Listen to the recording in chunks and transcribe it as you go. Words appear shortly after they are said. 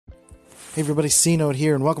Hey everybody, C-Note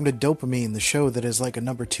here, and welcome to Dopamine, the show that is like a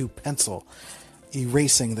number 2 pencil,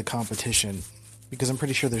 erasing the competition, because I'm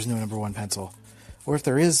pretty sure there's no number 1 pencil. Or if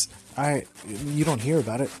there is, you don't hear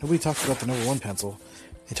about it. Nobody talks about the number 1 pencil.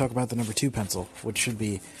 They talk about the number 2 pencil, which should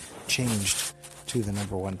be changed to the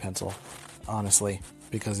number 1 pencil, honestly,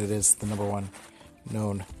 because it is the number 1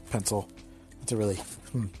 known pencil. It's a really...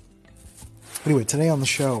 Anyway, today on the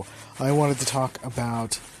show, I wanted to talk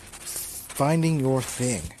about finding your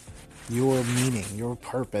thing. Your meaning, your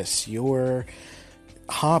purpose, your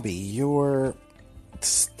hobby, your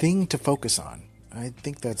thing to focus on. I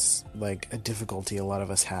think that's like a difficulty a lot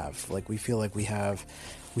of us have. Like we feel like we have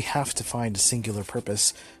to find a singular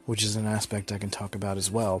purpose, which is an aspect I can talk about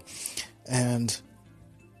as well. And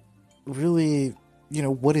really,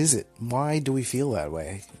 what is it? Why do we feel that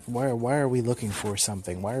way? Why are we looking for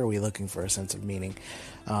something? Why are we looking for a sense of meaning?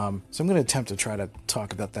 So I'm going to attempt to try to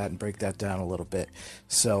talk about that and break that down a little bit.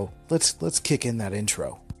 So let's kick in that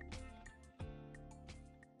intro.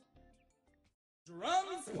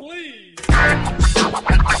 Drums, please.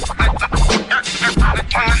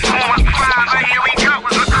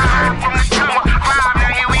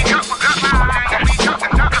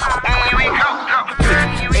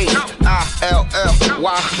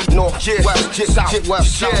 Why north,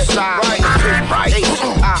 west, south, side, right,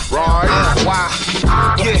 yeah.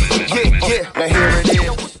 Now here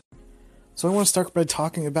it is. So I want to start by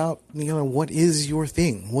talking about, what is your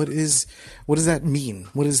thing? What does that mean?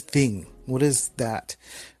 What is thing? What is that?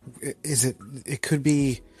 It could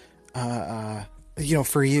be,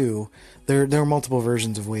 for you, there are multiple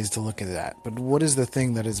versions of ways to look at that. But what is the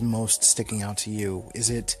thing that is most sticking out to you? Is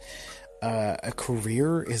it a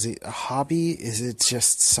career? Is it a hobby? Is it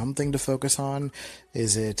just something to focus on?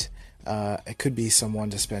 Is it, it could be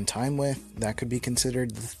someone to spend time with. That could be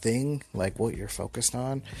considered the thing, like what you're focused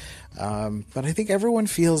on. But I think everyone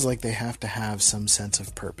feels like they have to have some sense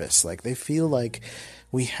of purpose. Like they feel like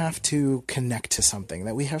we have to connect to something,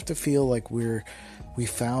 that we have to feel like we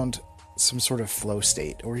found some sort of flow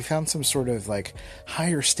state, or we found some sort of like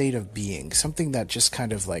higher state of being, something that just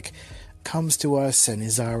kind of like comes to us and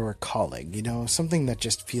is our calling, something that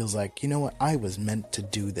just feels like, what, I was meant to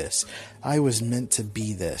do this. I was meant to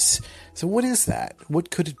be this. So what is that?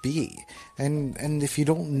 What could it be? And if you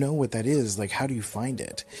don't know what that is, like, how do you find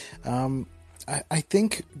it? I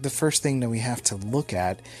think the first thing that we have to look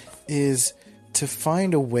at is to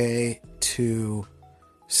find a way to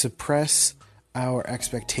suppress our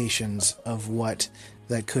expectations of what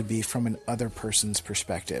that could be from an other person's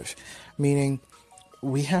perspective. Meaning,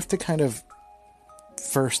 we have to kind of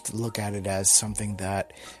first look at it as something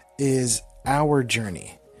that is our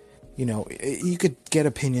journey. You could get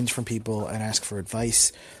opinions from people and ask for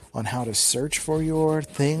advice on how to search for your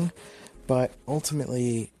thing, but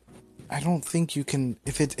ultimately, I don't think you can,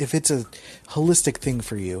 if it's a holistic thing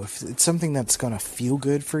for you, if it's something that's going to feel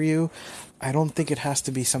good for you, I don't think it has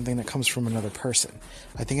to be something that comes from another person.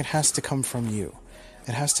 I think it has to come from you.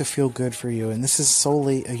 It has to feel good for you, and this is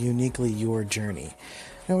solely a uniquely your journey.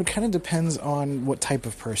 Now, it kind of depends on what type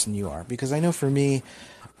of person you are, because I know for me,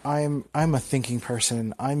 I'm a thinking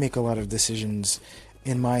person. I make a lot of decisions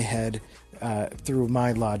in my head through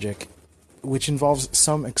my logic, which involves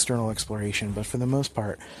some external exploration, but for the most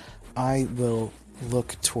part, I will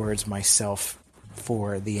look towards myself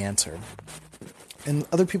for the answer. And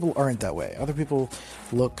other people aren't that way. Other people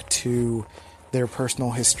look to their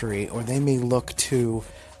personal history, or they may look to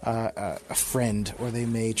a friend, or they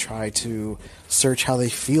may try to search how they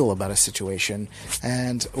feel about a situation,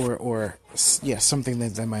 and or something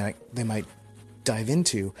that they might dive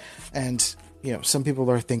into. And some people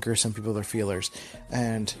are thinkers, some people are feelers,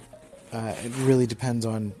 and it really depends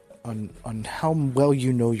on how well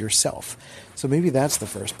you know yourself. So maybe that's the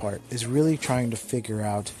first part, is really trying to figure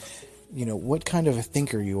out what kind of a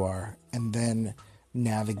thinker you are, and then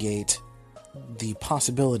navigate the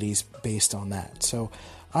possibilities based on that. So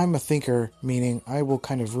I'm a thinker, meaning I will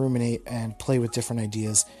kind of ruminate and play with different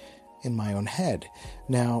ideas in my own head.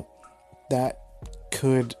 Now, that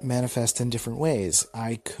could manifest in different ways.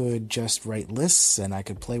 I could just write lists and I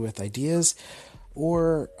could play with ideas,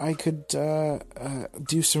 or I could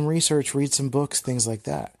do some research, read some books, things like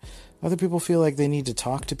that. Other people feel like they need to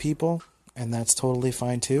talk to people, and that's totally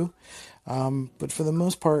fine too. But for the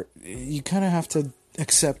most part, you kind of have to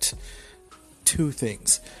accept two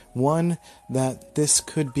things. One, that this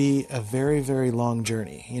could be a very, very long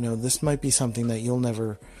journey. This might be something that you'll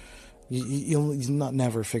never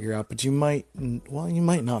figure out, but you might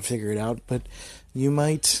not figure it out, but you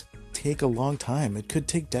might take a long time. It could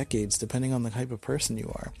take decades, depending on the type of person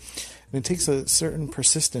you are. And it takes a certain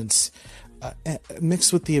persistence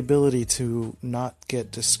mixed with the ability to not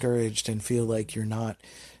get discouraged and feel like you're not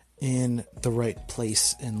in the right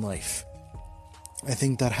place in life. I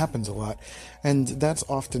think that happens a lot, and that's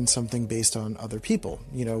often something based on other people.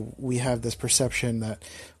 You know, we have this perception that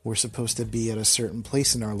we're supposed to be at a certain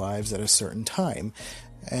place in our lives at a certain time,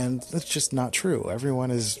 and that's just not true.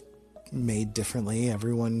 Everyone is made differently.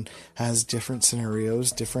 Everyone has different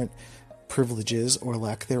scenarios, different privileges or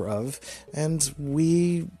lack thereof, and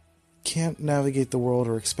we can't navigate the world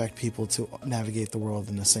or expect people to navigate the world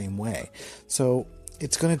in the same way. So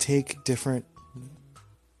it's going to take different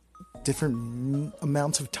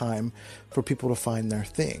amounts of time for people to find their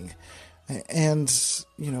thing. And,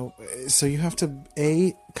 you know, so you have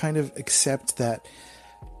to, kind of accept that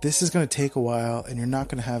this is going to take a while and you're not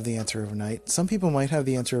going to have the answer overnight. Some people might have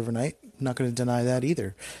the answer overnight. I'm not going to deny that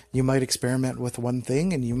either. You might experiment with one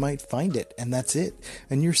thing and you might find it, and that's it.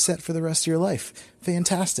 And you're set for the rest of your life.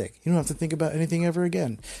 Fantastic. You don't have to think about anything ever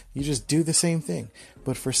again. You just do the same thing.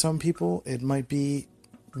 But for some people, it might be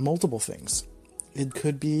multiple things. It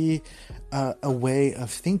could be a way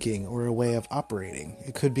of thinking or a way of operating.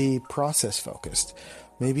 It could be process focused.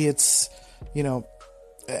 Maybe it's, you know,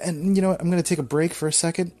 and you know what? I'm going to take a break for a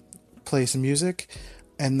second, play some music,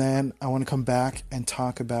 and then I want to come back and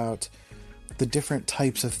talk about the different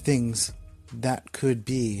types of things that could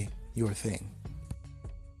be your thing.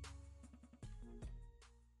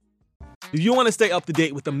 Do you want to stay up to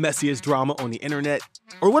date with the messiest drama on the internet?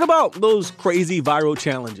 Or what about those crazy viral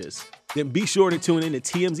challenges? Then be sure to tune in to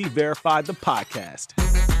TMZ Verified, the podcast.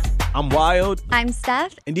 I'm Wild. I'm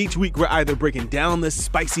Steph. And each week we're either breaking down the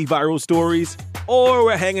spicy viral stories or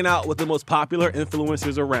we're hanging out with the most popular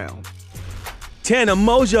influencers around. Tana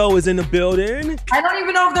Mojo is in the building. I don't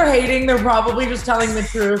even know if they're hating. They're probably just telling the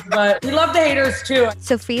truth, but we love the haters too.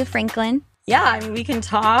 Sophia Franklin. Yeah, I mean, we can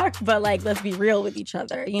talk, but like, let's be real with each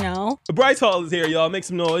other, you know? Bryce Hall is here, y'all. Make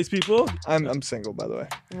some noise, people. I'm single, by the way.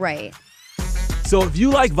 Right. So if you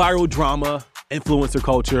like viral drama, influencer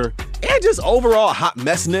culture, and just overall hot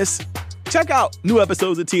messiness, check out new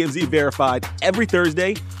episodes of TMZ Verified every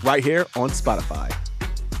Thursday right here on Spotify.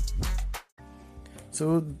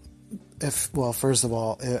 So first of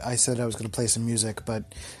all, I said I was going to play some music,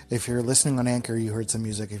 but if you're listening on Anchor, you heard some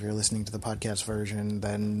music. If you're listening to the podcast version,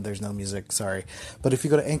 then there's no music. Sorry. But if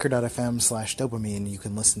you go to anchor.fm/dopamine, you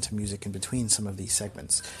can listen to music in between some of these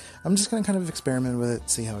segments. I'm just going to kind of experiment with it,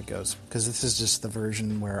 see how it goes, because this is just the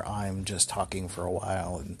version where I'm just talking for a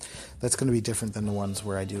while, and that's going to be different than the ones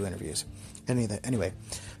where I do interviews. Anyway,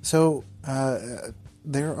 so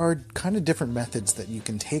there are kind of different methods that you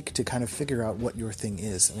can take to kind of figure out what your thing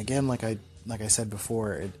is. And again, like I said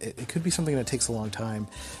before, it could be something that takes a long time.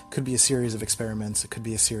 It could be a series of experiments. It could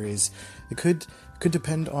be a series. It could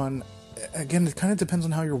depend on, again, it kind of depends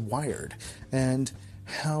on how you're wired and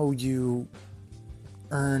how you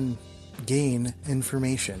gain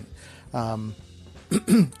information. And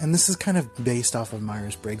this is kind of based off of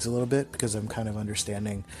Myers-Briggs a little bit, because I'm kind of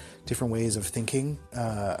understanding different ways of thinking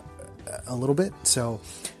a little bit, so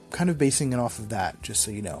I'm kind of basing it off of that, just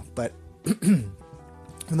so you know. But for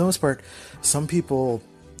the most part, some people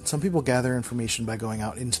gather information by going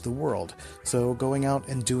out into the world, so going out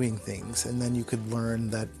and doing things, and then you could learn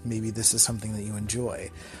that maybe this is something that you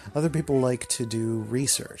enjoy. Other people like to do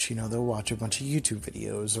research. You know, they'll watch a bunch of YouTube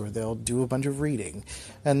videos, or they'll do a bunch of reading,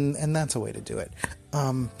 and that's a way to do it.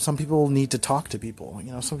 Some people need to talk to people.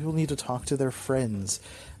 You know, some people need to talk to their friends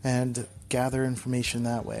and gather information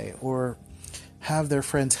that way, or have their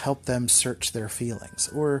friends help them search their feelings,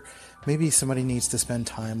 or maybe somebody needs to spend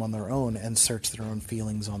time on their own and search their own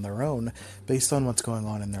feelings on their own based on what's going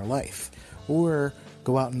on in their life, or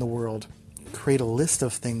go out in the world, create a list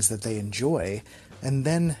of things that they enjoy, and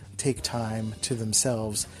then take time to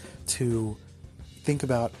themselves to think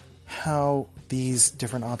about how these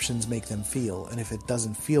different options make them feel. And if it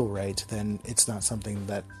doesn't feel right, then it's not something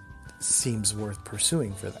that seems worth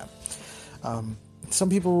pursuing for them. Some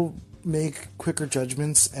people make quicker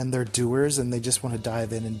judgments and they're doers and they just want to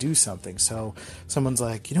dive in and do something. So someone's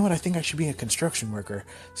like, you know what, I think I should be a construction worker.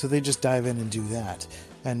 So they just dive in and do that.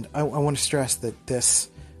 And I want to stress that this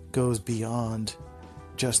goes beyond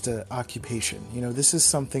just an occupation. You know, this is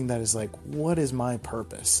something that is like, what is my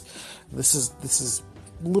purpose? This is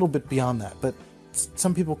a little bit beyond that, but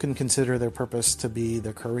some people can consider their purpose to be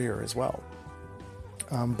their career as well.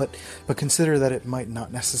 But consider that it might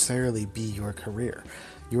not necessarily be your career.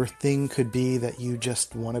 Your thing could be that you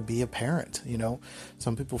just want to be a parent. You know,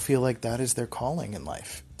 some people feel like that is their calling in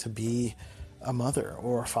life, to be a mother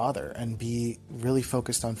or a father and be really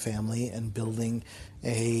focused on family and building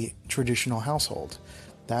a traditional household.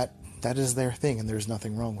 That that is their thing, and there's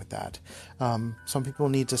nothing wrong with that. Some people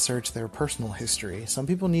need to search their personal history. Some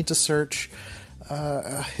people need to search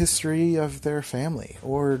a history of their family,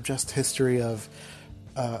 or just history of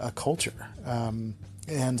a culture.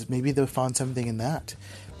 And maybe they'll find something in that.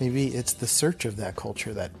 Maybe it's the search of that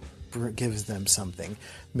culture that gives them something.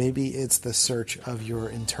 Maybe it's the search of your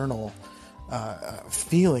internal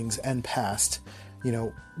feelings and past.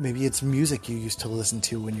 Maybe it's music you used to listen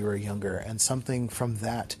to when you were younger, and something from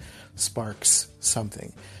that sparks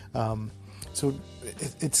something. So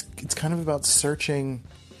it's kind of about searching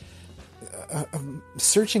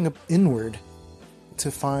inward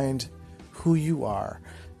to find who you are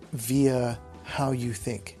via how you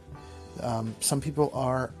think. Some people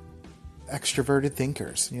are extroverted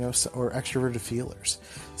thinkers, or extroverted feelers.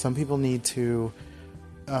 Some people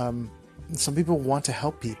some people want to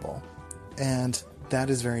help people, and that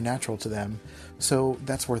is very natural to them. So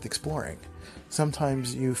that's worth exploring.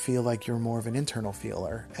 Sometimes you feel like you're more of an internal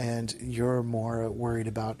feeler, and you're more worried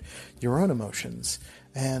about your own emotions.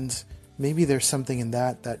 And maybe there's something in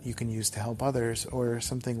that you can use to help others, or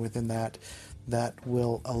something within that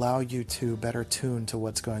will allow you to better tune to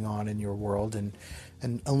what's going on in your world and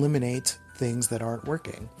eliminate things that aren't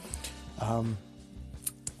working.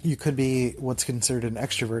 You could be what's considered an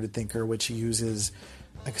extroverted thinker, which uses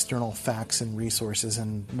external facts and resources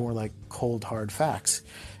and more like cold, hard facts.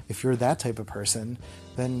 If you're that type of person,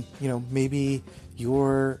 then, maybe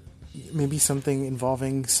something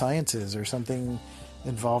involving sciences, or something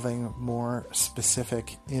involving more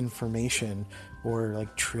specific information, or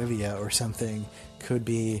like trivia or something, could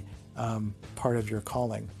be part of your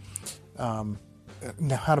calling.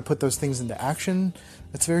 Now, how to put those things into action,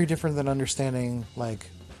 it's very different than understanding like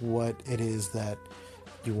what it is that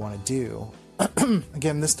you want to do.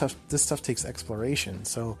 Again, this stuff takes exploration.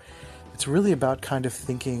 So it's really about kind of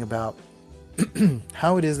thinking about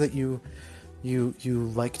how it is that you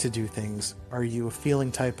like to do things. Are you a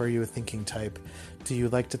feeling type? Are you a thinking type? Do you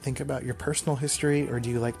like to think about your personal history, or do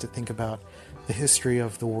you like to think about the history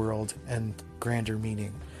of the world and grander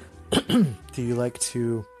meaning? Do you like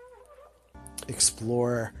to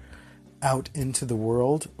explore out into the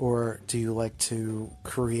world, or do you like to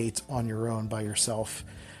create on your own by yourself?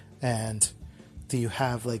 And do you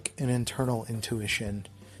have like an internal intuition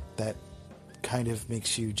that kind of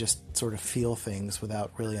makes you just sort of feel things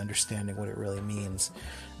without really understanding what it really means?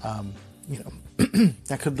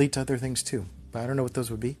 That could lead to other things too. I don't know what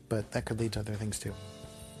those would be, but that could lead to other things too.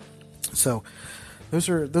 So those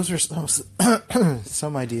are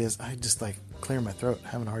some ideas. I just like clearing my throat,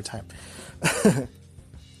 having a hard time.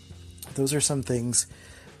 Those are some things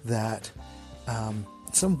that,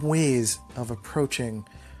 some ways of approaching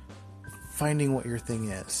finding what your thing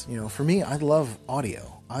is. For me, I love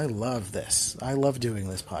audio. I love this. I love doing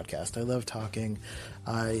this podcast. I love talking.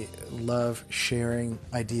 I love sharing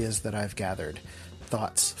ideas that I've gathered,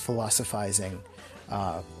 thoughts, philosophizing,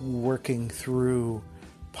 working through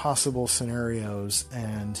possible scenarios.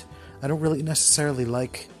 And I don't really necessarily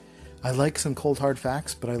I like some cold hard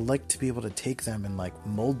facts, but I like to be able to take them and like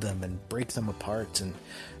mold them and break them apart and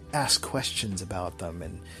ask questions about them.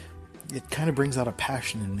 And it kind of brings out a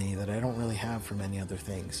passion in me that I don't really have for many other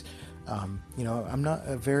things. I'm not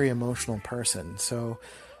a very emotional person, so,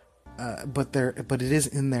 but it is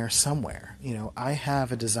in there somewhere. I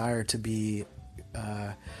have a desire to be,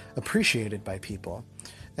 appreciated by people.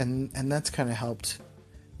 And that's kind of helped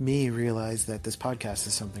me realize that this podcast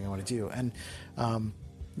is something I want to do. And,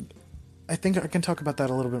 I think I can talk about that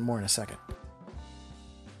a little bit more in a second.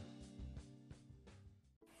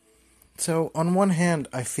 So on one hand,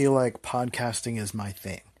 I feel like podcasting is my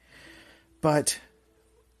thing, but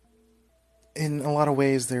in a lot of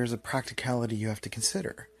ways, there's a practicality you have to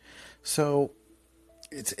consider. So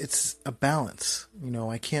it's a balance.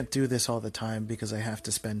 I can't do this all the time because I have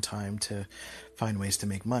to spend time to find ways to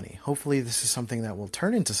make money. Hopefully this is something that will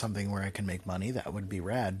turn into something where I can make money. That would be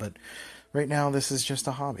rad. But right now, this is just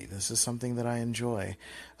a hobby. This is something that I enjoy.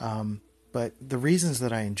 But the reasons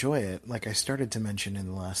that I enjoy it, like I started to mention in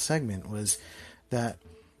the last segment, was that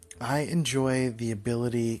I enjoy the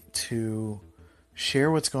ability to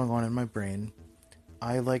share what's going on in my brain.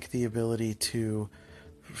 I like the ability to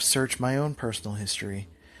search my own personal history,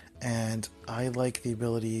 and I like the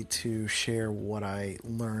ability to share what I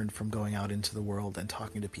learned from going out into the world and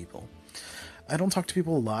talking to people. I don't talk to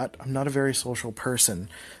people a lot. I'm not a very social person,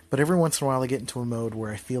 but every once in a while I get into a mode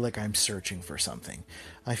where I feel like I'm searching for something.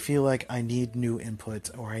 I feel like I need new input,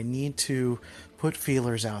 or I need to put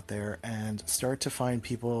feelers out there and start to find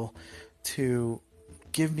people to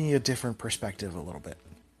give me a different perspective a little bit.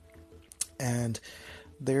 And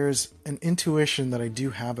there's an intuition that I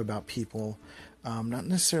do have about people not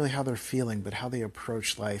necessarily how they're feeling, but how they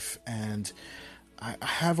approach life. And I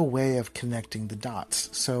have a way of connecting the dots.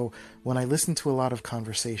 So when I listen to a lot of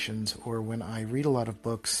conversations, or when I read a lot of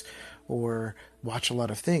books or watch a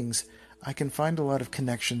lot of things, I can find a lot of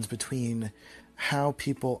connections between how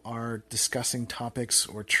people are discussing topics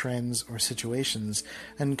or trends or situations,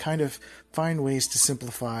 and kind of find ways to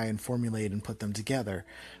simplify and formulate and put them together.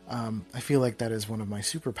 I feel like that is one of my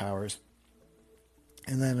superpowers.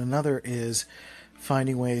 And then another is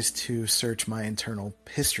finding ways to search my internal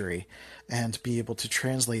history and be able to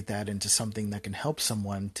translate that into something that can help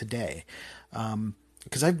someone today.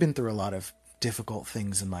 Because I've been through a lot of difficult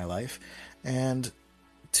things in my life, and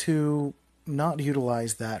to not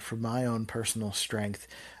utilize that for my own personal strength,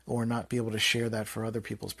 or not be able to share that for other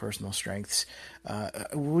people's personal strengths,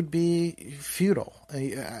 would be futile.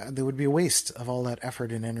 There would be a waste of all that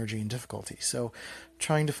effort and energy and difficulty. So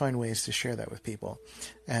trying to find ways to share that with people,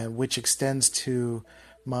 which extends to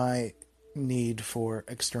my need for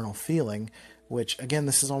external feeling, which, again,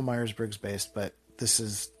 this is all Myers-Briggs based, but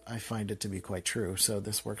I find it to be quite true, so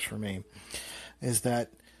this works for me, is that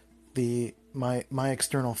my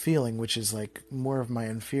external feeling, which is like more of my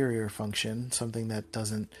inferior function, something that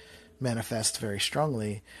doesn't manifest very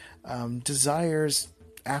strongly, desires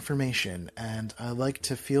affirmation, and I like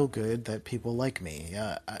to feel good that people like me.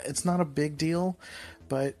 It's not a big deal,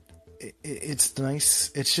 but it's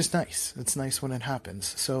nice. It's just nice. It's nice when it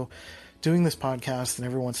happens. So doing this podcast, and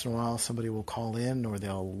every once in a while somebody will call in, or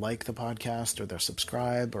they'll like the podcast, or they'll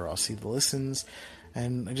subscribe, or I'll see the listens,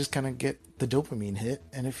 and I just kind of get the dopamine hit,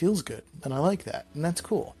 and it feels good, and I like that, and that's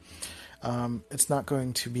cool. It's not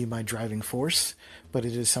going to be my driving force, but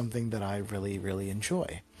it is something that I really, really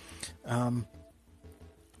enjoy. And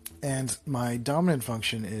my dominant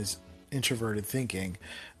function is introverted thinking,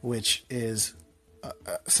 which is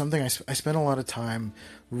something I spend a lot of time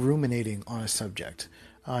ruminating on a subject.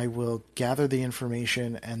 I will gather the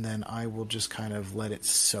information, and then I will just kind of let it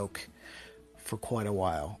soak for quite a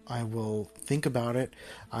while. I will think about it,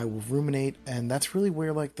 I will ruminate, and that's really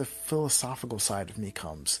where like the philosophical side of me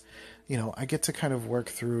comes. I get to kind of work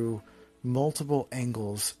through multiple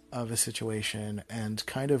angles of a situation and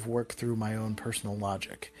kind of work through my own personal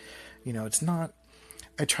logic. It's not,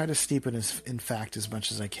 I try to steep it in fact as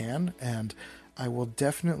much as I can, and I will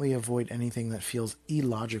definitely avoid anything that feels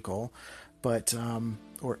illogical, but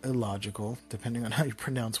or illogical, depending on how you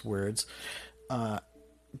pronounce words.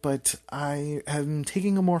 But I am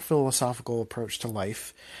taking a more philosophical approach to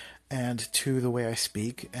life and to the way I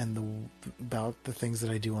speak and about the things that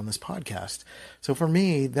I do on this podcast. So for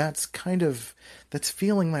me, that's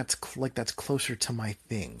feeling that's closer to my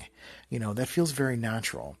thing. That feels very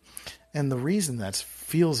natural. And the reason that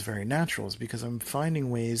feels very natural is because I'm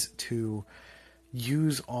finding ways to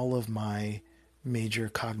use all of my major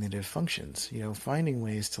cognitive functions, finding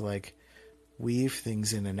ways to like weave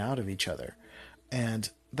things in and out of each other. And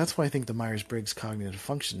that's why I think the Myers-Briggs cognitive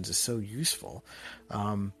functions is so useful.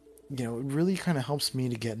 It really kind of helps me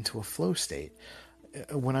to get into a flow state.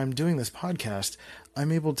 When I'm doing this podcast,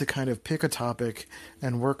 I'm able to kind of pick a topic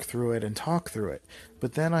and work through it and talk through it.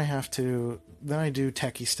 But then I do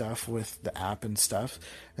techie stuff with the app and stuff,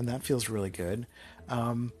 and that feels really good.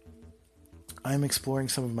 I'm exploring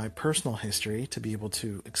some of my personal history to be able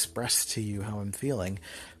to express to you how I'm feeling.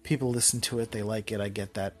 People listen to it, they like it, I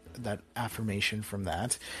get that affirmation from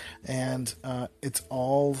that. And it's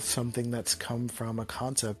all something that's come from a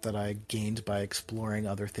concept that I gained by exploring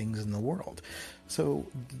other things in the world. So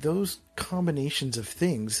those combinations of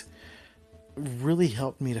things really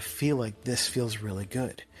helped me to feel like this feels really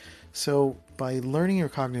good. So by learning your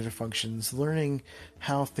cognitive functions, learning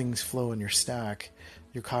how things flow in your stack,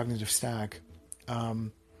 your cognitive stack,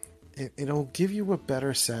 it'll give you a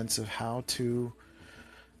better sense of how to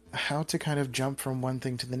kind of jump from one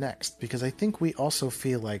thing to the next. Because I think we also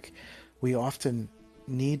feel like we often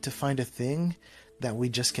need to find a thing that we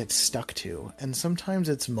just get stuck to. And sometimes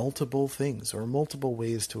it's multiple things or multiple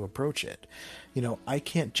ways to approach it. I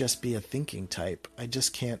can't just be a thinking type. I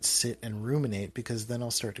just can't sit and ruminate, because then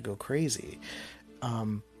I'll start to go crazy.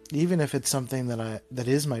 Even if it's something that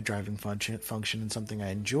is my driving function and something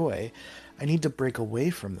I enjoy, I need to break away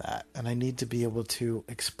from that, and I need to be able to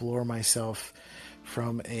explore myself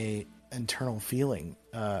from a internal feeling,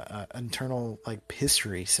 internal like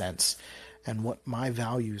history sense, and what my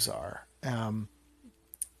values are.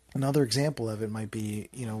 Another example of it might be,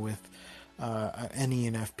 with an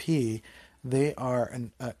ENFP, they are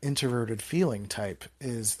an introverted feeling type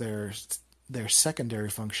is their secondary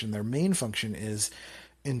function. Their main function is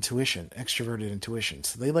intuition, extroverted intuition.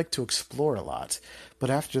 So they like to explore a lot,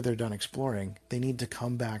 but after they're done exploring, they need to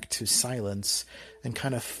come back to silence and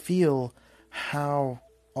kind of feel how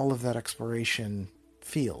all of that exploration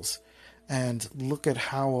feels, and look at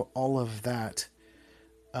how all of that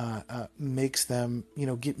makes them,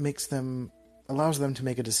 allows them to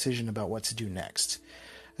make a decision about what to do next.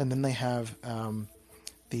 And then they have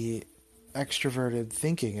the extroverted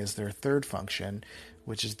thinking as their third function,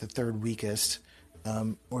 which is the third weakest,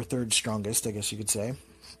 or third strongest, I guess you could say.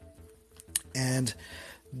 And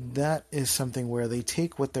that is something where they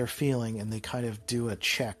take what they're feeling and they kind of do a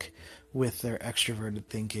check with their extroverted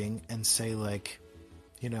thinking and say, like,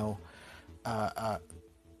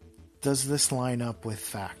 does this line up with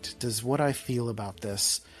fact? Does what I feel about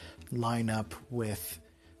this line up with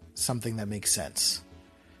something that makes sense?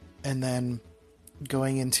 And then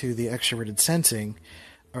going into the extroverted sensing,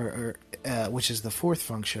 or which is the fourth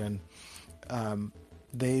function,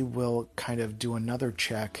 they will kind of do another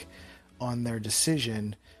check on their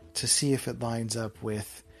decision to see if it lines up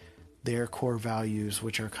with their core values,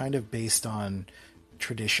 which are kind of based on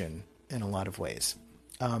tradition in a lot of ways.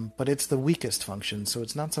 But it's the weakest function, so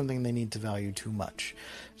it's not something they need to value too much.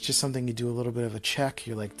 It's just something you do a little bit of a check.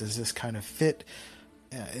 You're like, does this kind of fit?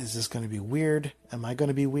 Is this going to be weird? Am I going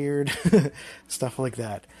to be weird? Stuff like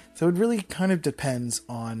that. So it really kind of depends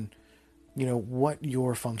on, what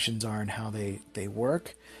your functions are and how they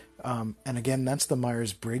work. And again, that's the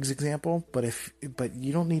Myers-Briggs example, but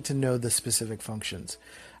you don't need to know the specific functions.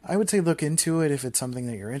 I would say look into it if it's something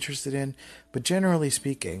that you're interested in, but generally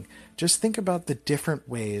speaking, just think about the different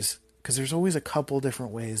ways, because there's always a couple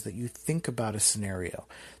different ways that you think about a scenario,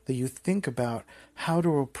 that you think about how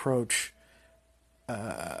to approach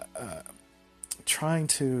trying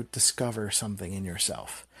to discover something in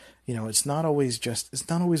yourself. It's not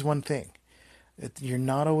always one thing. You're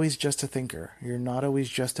not always just a thinker. You're not always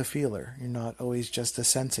just a feeler. You're not always just a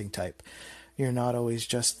sensing type. You're not always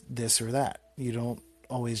just this or that. You don't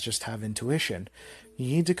always just have intuition.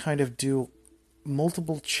 You need to kind of do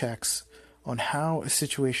multiple checks on how a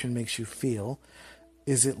situation makes you feel.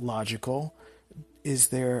 Is it logical? Is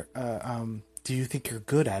there, do you think you're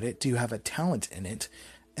good at it? Do you have a talent in it?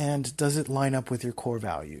 And does it line up with your core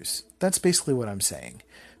values? That's basically what I'm saying.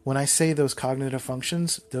 When I say those cognitive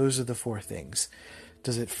functions, those are the four things.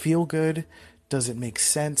 Does it feel good? Does it make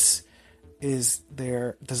sense? Does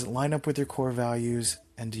it line up with your core values?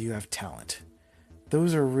 And do you have talent?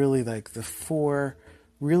 Those are really like the four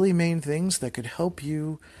really main things that could help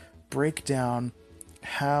you break down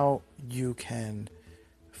how you can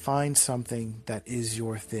find something that is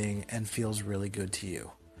your thing and feels really good to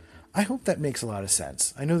you. I hope that makes a lot of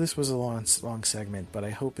sense. I know this was a long segment, but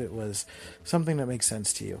I hope it was something that makes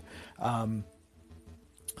sense to you.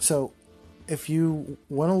 So if you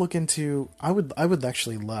want to look into, I would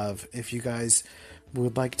actually love if you guys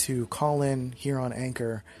would like to call in here on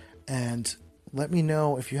Anchor and let me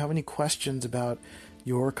know if you have any questions about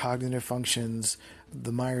your cognitive functions,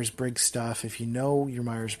 the Myers-Briggs stuff. If you know your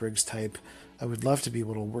Myers-Briggs type, I would love to be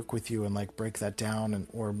able to work with you and like break that down,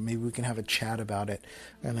 or maybe we can have a chat about it.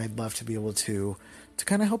 And I'd love to be able to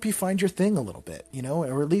kind of help you find your thing a little bit,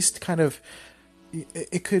 or at least kind of,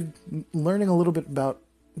 it could, learning a little bit about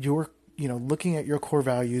your, looking at your core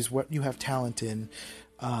values, what you have talent in,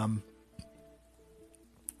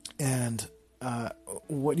 and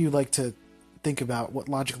what you like to think about, what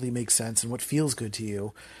logically makes sense and what feels good to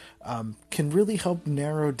you, can really help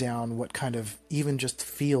narrow down what kind of even just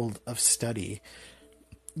field of study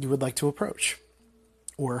you would like to approach,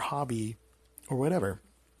 or hobby, or whatever.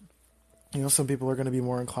 Some people are going to be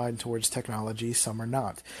more inclined towards technology, some are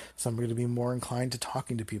not. Some are going to be more inclined to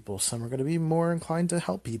talking to people, some are going to be more inclined to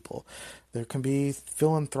help people. There can be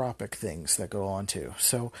philanthropic things that go on too.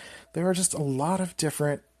 So there are just a lot of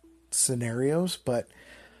different scenarios, but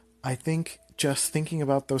I think just thinking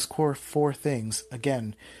about those core four things,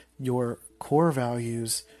 again, your core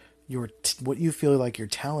values, what you feel like you're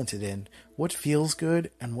talented in, what feels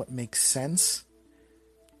good, and what makes sense,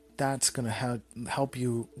 that's going to help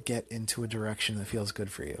you get into a direction that feels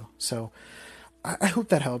good for you. So I hope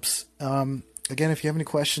that helps. Again, if you have any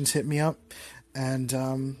questions, hit me up. And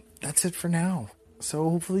that's it for now. So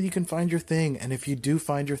hopefully you can find your thing. And if you do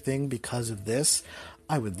find your thing because of this,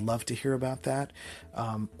 I would love to hear about that.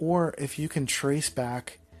 Or if you can trace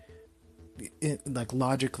back like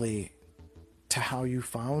logically to how you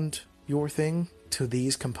found your thing to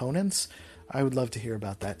these components, I would love to hear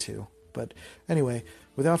about that too. But anyway,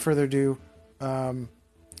 without further ado, I'm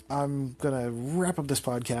going to wrap up this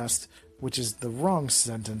podcast, which is the wrong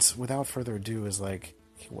sentence. Without further ado is like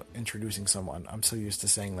introducing someone. I'm so used to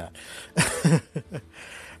saying that.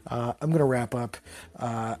 I'm going to wrap up.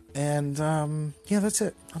 And that's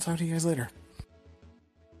it. I'll talk to you guys later.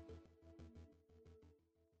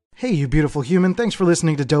 Hey, you beautiful human. Thanks for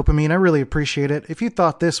listening to Dopamine. I really appreciate it. If you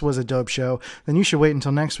thought this was a dope show, then you should wait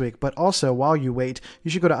until next week. But also, while you wait,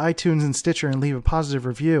 you should go to iTunes and Stitcher and leave a positive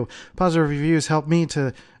review. Positive reviews help me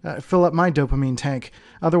to fill up my dopamine tank.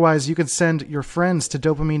 Otherwise, you can send your friends to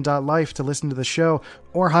dopamine.life to listen to the show,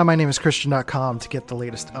 or HiMyNameIsChristian.com to get the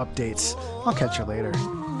latest updates. I'll catch you later.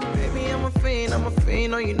 Baby, I'm a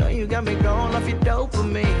fiend. Oh, you know you got me going off your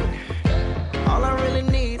dopamine.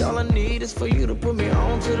 All I need is for you to put me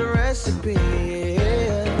on to the recipe.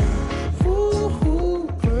 Yeah. Ooh,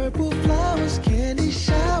 purple flowers, candy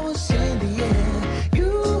showers in the air.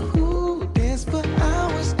 You dance for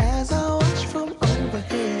hours as I watch from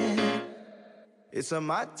overhead. It's a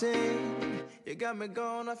my thing. You got me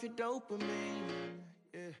going off your dopamine.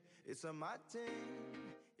 Yeah, it's a my thing.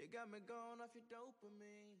 You got me going off your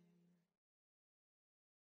dopamine.